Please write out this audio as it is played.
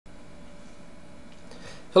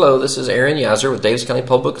Hello, this is Aaron Yazzer with Davis County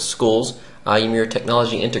Public Schools. I am your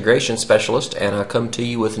Technology Integration Specialist, and I come to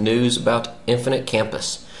you with news about Infinite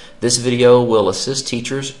Campus. This video will assist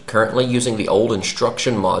teachers currently using the old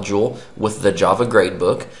instruction module with the Java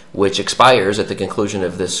Gradebook, which expires at the conclusion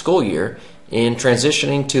of this school year, in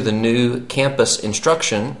transitioning to the new Campus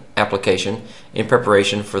Instruction application in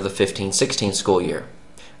preparation for the 15-16 school year.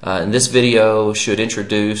 And this video should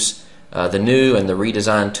introduce the new and the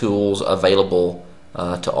redesigned tools available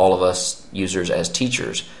to all of us users as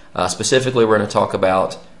teachers. Specifically, we're going to talk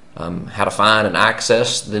about how to find and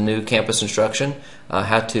access the new campus instruction,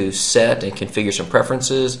 how to set and configure some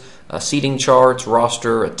preferences, seating charts,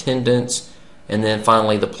 roster, attendance, and then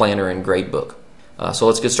finally the planner and gradebook. So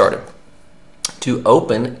let's get started. To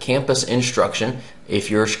open campus instruction, if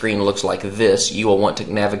your screen looks like this, you will want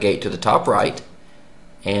to navigate to the top right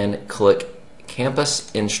and click Campus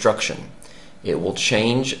Instruction. It will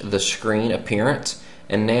change the screen appearance,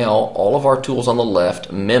 and now all of our tools on the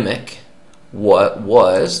left mimic what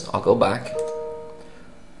was, I'll go back,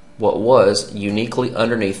 what was uniquely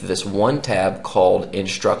underneath this one tab called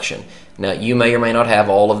Instruction. Now you may or may not have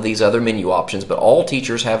all of these other menu options, but all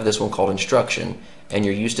teachers have this one called Instruction, and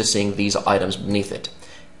you're used to seeing these items beneath it.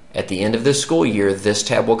 At the end of this school year, this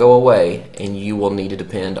tab will go away, and you will need to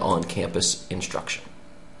depend on Campus Instruction.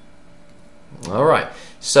 Alright,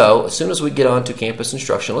 so as soon as we get onto Campus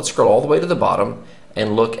Instruction, let's scroll all the way to the bottom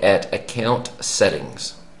and look at Account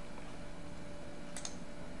Settings.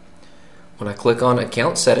 When I click on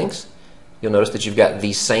Account Settings, you'll notice that you've got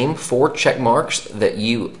the same 4 check marks that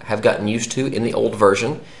you have gotten used to in the old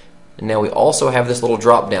version. And now we also have this little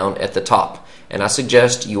drop down at the top. And I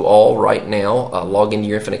suggest you all right now log into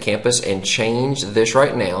your Infinite Campus and change this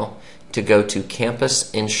right now to go to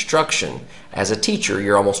Campus Instruction. As a teacher,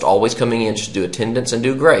 you're almost always coming in just to do attendance and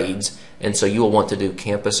do grades, and so you will want to do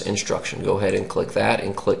Campus Instruction. Go ahead and click that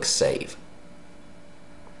and click Save.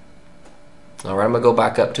 Alright, I'm going to go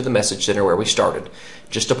back up to the Message Center where we started.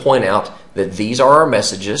 Just to point out that these are our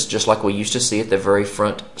messages, just like we used to see at the very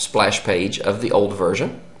front splash page of the old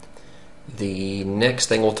version. The next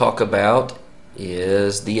thing we'll talk about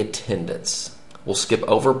is the attendance. We'll skip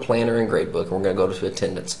over Planner and Gradebook, and we're going to go to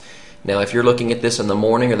attendance. Now, if you're looking at this in the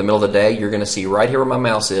morning or the middle of the day, you're going to see right here where my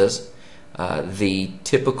mouse is the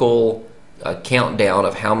typical countdown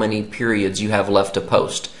of how many periods you have left to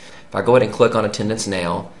post. If I go ahead and click on attendance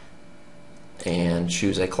now and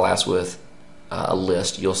choose a class with a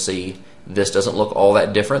list, you'll see this doesn't look all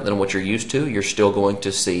that different than what you're used to. You're still going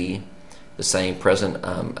to see the same present,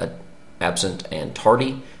 absent, and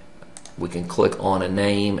tardy. We can click on a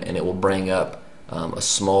name and it will bring up a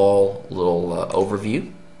small little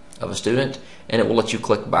overview of a student, and it will let you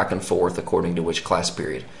click back and forth according to which class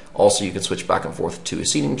period. Also, you can switch back and forth to a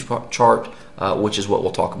seating chart, which is what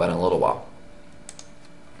we'll talk about in a little while.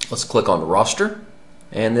 Let's click on Roster,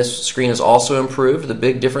 and this screen is also improved. The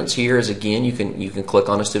big difference here is, again, you can click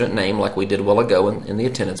on a student name like we did a while ago in the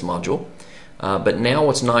attendance module. But now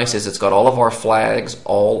what's nice is it's got all of our flags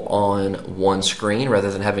all on one screen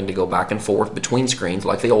rather than having to go back and forth between screens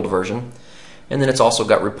like the old version. And then it's also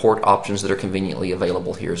got report options that are conveniently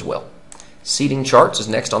available here as well. Seating charts is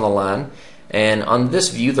next on the line, and on this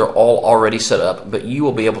view they're all already set up, but you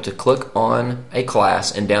will be able to click on a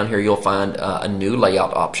class, and down here you'll find a new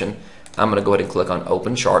layout option. I'm going to go ahead and click on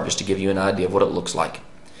Open Chart just to give you an idea of what it looks like.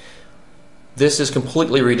 This is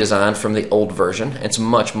completely redesigned from the old version. It's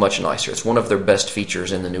much, much nicer. It's one of their best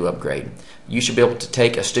features in the new upgrade. You should be able to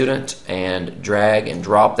take a student and drag and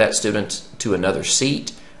drop that student to another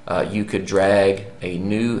seat. You could drag a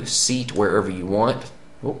new seat wherever you want.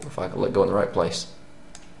 If I can let go in the right place.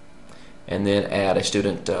 And then add a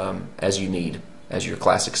student as you need, as your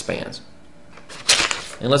class expands.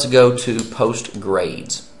 And let's go to Post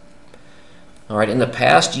Grades. Alright, in the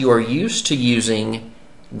past you are used to using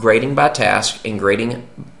grading by task and grading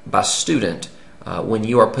by student when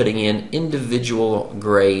you are putting in individual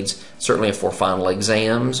grades, certainly for final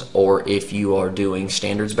exams or if you are doing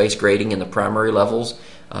standards-based grading in the primary levels.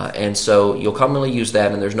 And so you'll commonly use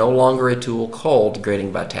that, and there's no longer a tool called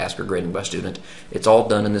grading by task or grading by student. It's all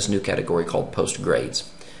done in this new category called Post Grades.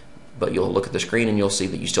 But you'll look at the screen and you'll see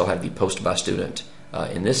that you still have the Post by Student.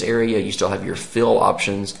 In this area you still have your fill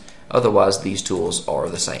options, otherwise these tools are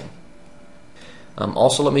the same.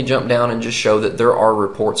 Also, let me jump down and just show that there are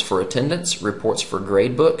reports for attendance, reports for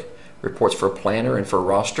gradebook, reports for planner, and for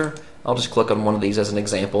roster. I'll just click on one of these as an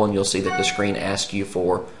example, and you'll see that the screen asks you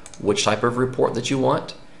for which type of report that you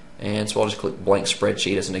want. And so I'll just click blank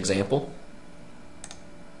spreadsheet as an example.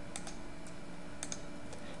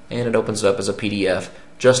 And it opens it up as a PDF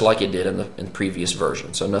just like it did in the previous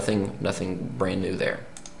version. So nothing brand new there.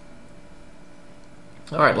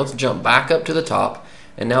 All right, let's jump back up to the top,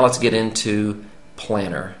 and now let's get into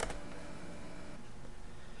Planner.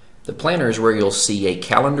 The Planner is where you'll see a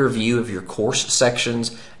calendar view of your course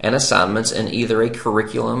sections and assignments in either a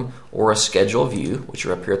curriculum or a schedule view, which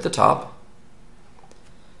are up here at the top.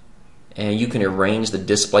 And you can arrange the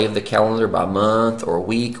display of the calendar by month or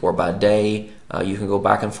week or by day. You can go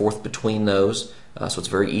back and forth between those, so it's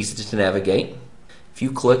very easy to navigate. If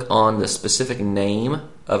you click on the specific name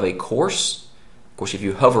of a course, of course if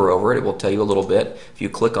you hover over it, it will tell you a little bit. If you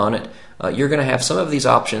click on it, you're going to have some of these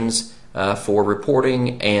options for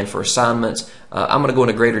reporting and for assignments. I'm going to go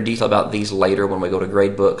into greater detail about these later when we go to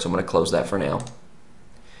Gradebook, so I'm going to close that for now.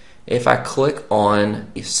 If I click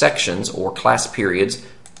on sections or class periods,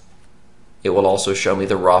 it will also show me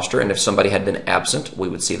the roster, and if somebody had been absent, we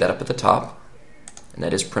would see that up at the top, and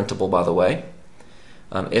that is printable, by the way.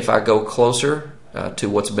 If I go closer to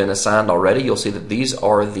what's been assigned already, you'll see that these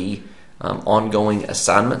are the ongoing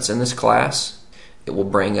assignments in this class. It will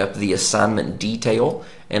bring up the assignment detail,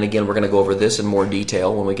 and again, we're going to go over this in more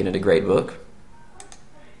detail when we get into Gradebook.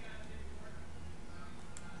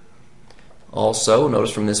 Also,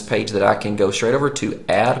 notice from this page that I can go straight over to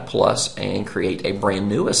Add Plus and create a brand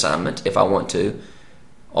new assignment if I want to,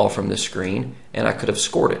 all from this screen, and I could have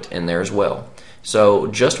scored it in there as well. So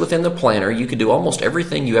just within the Planner, you can do almost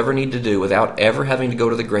everything you ever need to do without ever having to go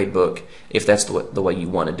to the Gradebook if that's the way you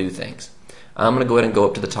want to do things. I'm going to go ahead and go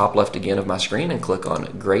up to the top left again of my screen and click on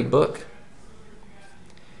Gradebook.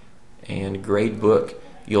 And Gradebook,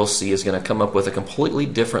 you'll see, is going to come up with a completely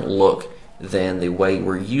different look than the way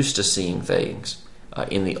we're used to seeing things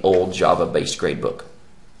in the old Java-based Gradebook.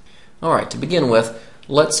 All right, to begin with,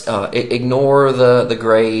 let's ignore the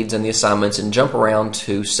grades and the assignments and jump around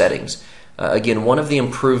to settings. Again, one of the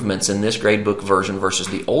improvements in this Gradebook version versus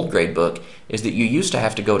the old Gradebook is that you used to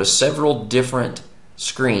have to go to several different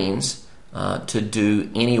screens to do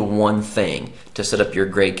any one thing, to set up your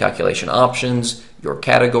grade calculation options, your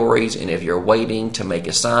categories, and if you're waiting to make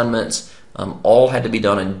assignments. All had to be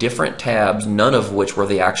done in different tabs, none of which were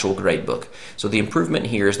the actual Gradebook. So the improvement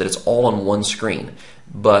here is that it's all on one screen.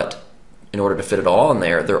 But in order to fit it all on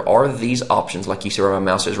there, there are these options, like you see where my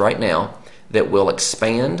mouse is right now, that will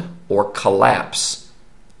expand or collapse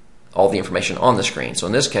all the information on the screen. So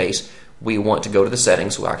in this case, we want to go to the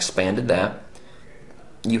settings, so I expanded that.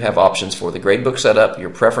 You have options for the Gradebook setup, your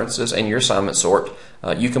preferences, and your assignment sort.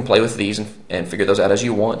 You can play with these and figure those out as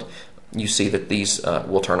you want. You see that these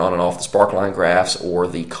will turn on and off the sparkline graphs or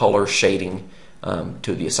the color shading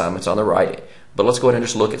to the assignments on the right. But let's go ahead and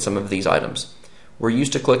just look at some of these items. We're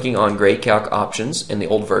used to clicking on grade calc options in the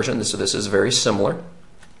old version, so this is very similar.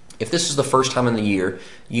 If this is the first time in the year,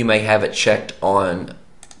 you may have it checked on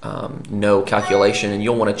no calculation, and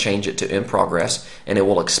you'll want to change it to in progress, and it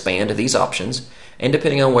will expand these options. And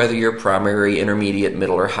depending on whether you're primary, intermediate,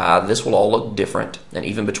 middle, or high, this will all look different. And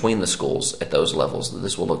even between the schools at those levels,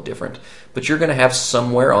 this will look different. But you're going to have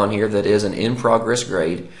somewhere on here that is an in-progress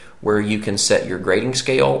grade where you can set your grading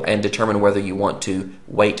scale and determine whether you want to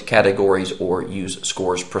weight categories or use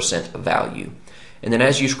scores percent value. And then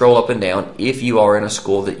as you scroll up and down, if you are in a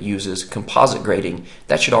school that uses composite grading,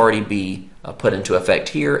 that should already be put into effect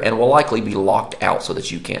here and will likely be locked out so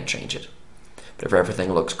that you can't change it. But if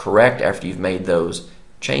everything looks correct after you've made those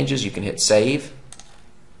changes, you can hit Save.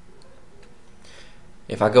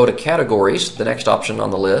 If I go to Categories, the next option on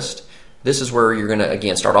the list, this is where you're going to,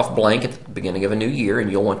 again, start off blank at the beginning of a new year,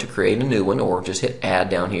 and you'll want to create a new one or just hit Add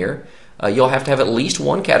down here. You'll have to have at least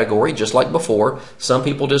one category, just like before. Some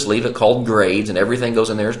people just leave it called grades, and everything goes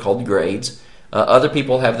in there is called grades. Other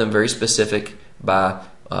people have them very specific by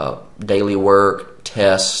daily work,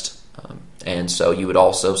 test, and so you would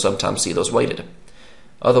also sometimes see those weighted.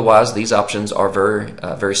 Otherwise, these options are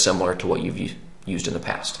very similar to what you've used in the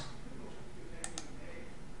past.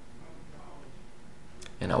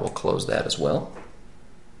 And I will close that as well.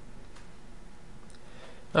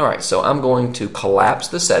 Alright, so I'm going to collapse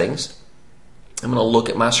the settings. I'm going to look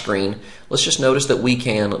at my screen. Let's just notice that we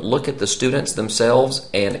can look at the students themselves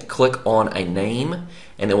and click on a name,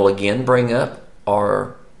 and it will again bring up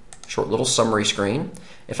our short little summary screen.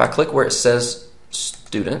 If I click where it says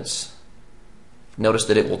students, notice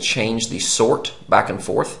that it will change the sort back and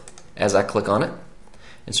forth as I click on it.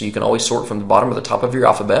 And so you can always sort from the bottom or the top of your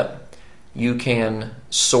alphabet. You can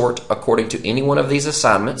sort according to any one of these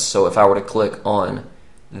assignments. So if I were to click on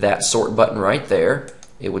that sort button right there,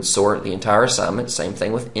 it would sort the entire assignment. Same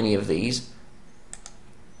thing with any of these.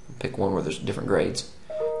 Pick one where there's different grades.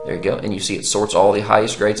 There you go. And you see it sorts all the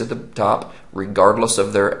highest grades at the top regardless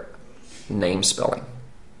of their name spelling.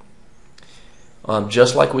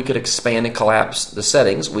 Just like we could expand and collapse the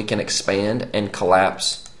settings, we can expand and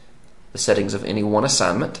collapse the settings of any one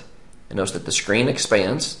assignment. And notice that the screen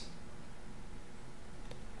expands.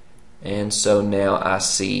 And so now I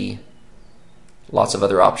see lots of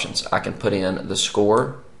other options. I can put in the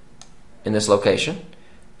score in this location.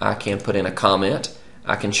 I can put in a comment.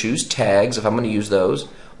 I can choose tags if I'm going to use those,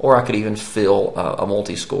 or I could even fill a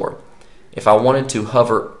multi-score. If I wanted to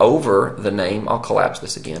hover over the name, I'll collapse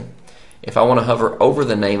this again. If I want to hover over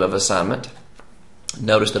the name of assignment,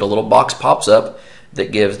 notice that a little box pops up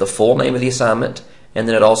that gives the full name of the assignment, and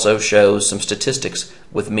then it also shows some statistics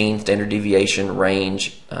with mean, standard deviation,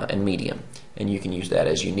 range, and median. And you can use that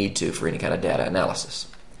as you need to for any kind of data analysis.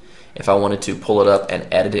 If I wanted to pull it up and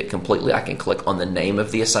edit it completely, I can click on the name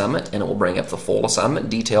of the assignment and it will bring up the full assignment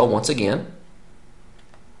detail once again.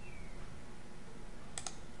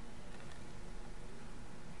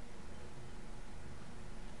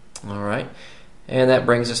 Alright, and that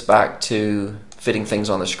brings us back to fitting things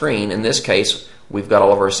on the screen. In this case, we've got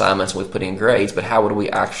all of our assignments and we've put in grades, but how would we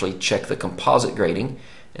actually check the composite grading?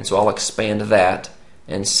 And so I'll expand that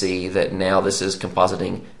and see that now this is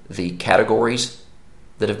compositing the categories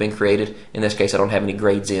that have been created. In this case, I don't have any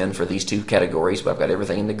grades in for these two categories, but I've got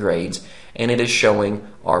everything in the grades, and it is showing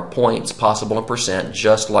our points, possible, and percent,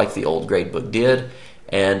 just like the old gradebook did.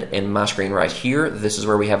 And in my screen right here, this is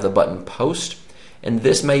where we have the button post, and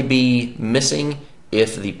this may be missing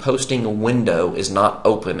if the posting window is not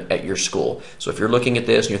open at your school. So if you're looking at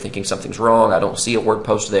this and you're thinking something's wrong, I don't see a word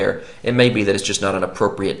post there, it may be that it's just not an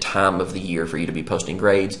appropriate time of the year for you to be posting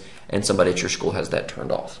grades, and somebody at your school has that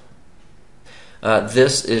turned off.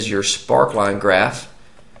 This is your sparkline graph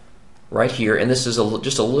right here, and this is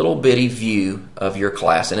just a little bitty view of your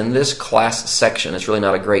class. And in this class section, it's really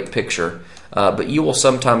not a great picture, but you will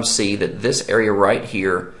sometimes see that this area right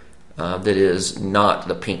here that is not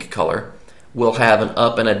the pink color will have an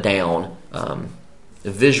up and a down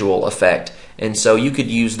visual effect. And so you could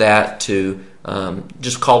use that to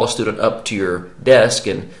just call a student up to your desk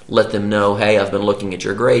and let them know, hey, I've been looking at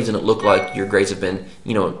your grades and it looked like your grades have been,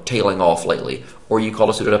 tailing off lately. Or you call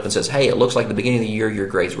a student up and says, hey, it looks like at the beginning of the year your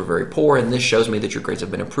grades were very poor and this shows me that your grades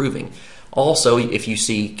have been improving. Also, if you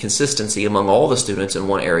see consistency among all the students in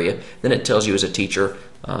one area, then it tells you as a teacher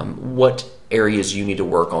what areas you need to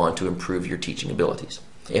work on to improve your teaching abilities.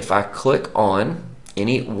 If I click on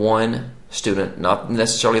any one student, not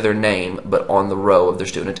necessarily their name, but on the row of their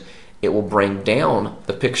student, it will bring down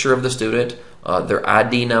the picture of the student, their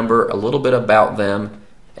ID number, a little bit about them,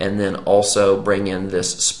 and then also bring in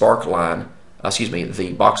this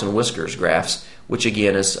the box and whiskers graphs, which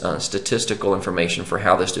again is statistical information for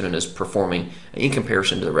how the student is performing in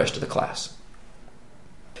comparison to the rest of the class.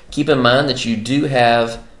 Keep in mind that you do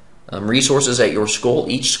have resources at your school.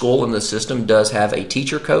 Each school in the system does have a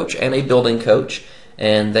teacher coach and a building coach,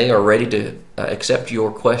 and they are ready to accept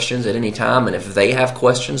your questions at any time. And if they have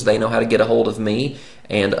questions, they know how to get a hold of me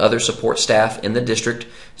and other support staff in the district.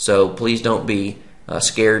 So please don't be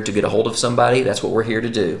scared to get a hold of somebody. That's what we're here to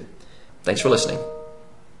do. Thanks for listening.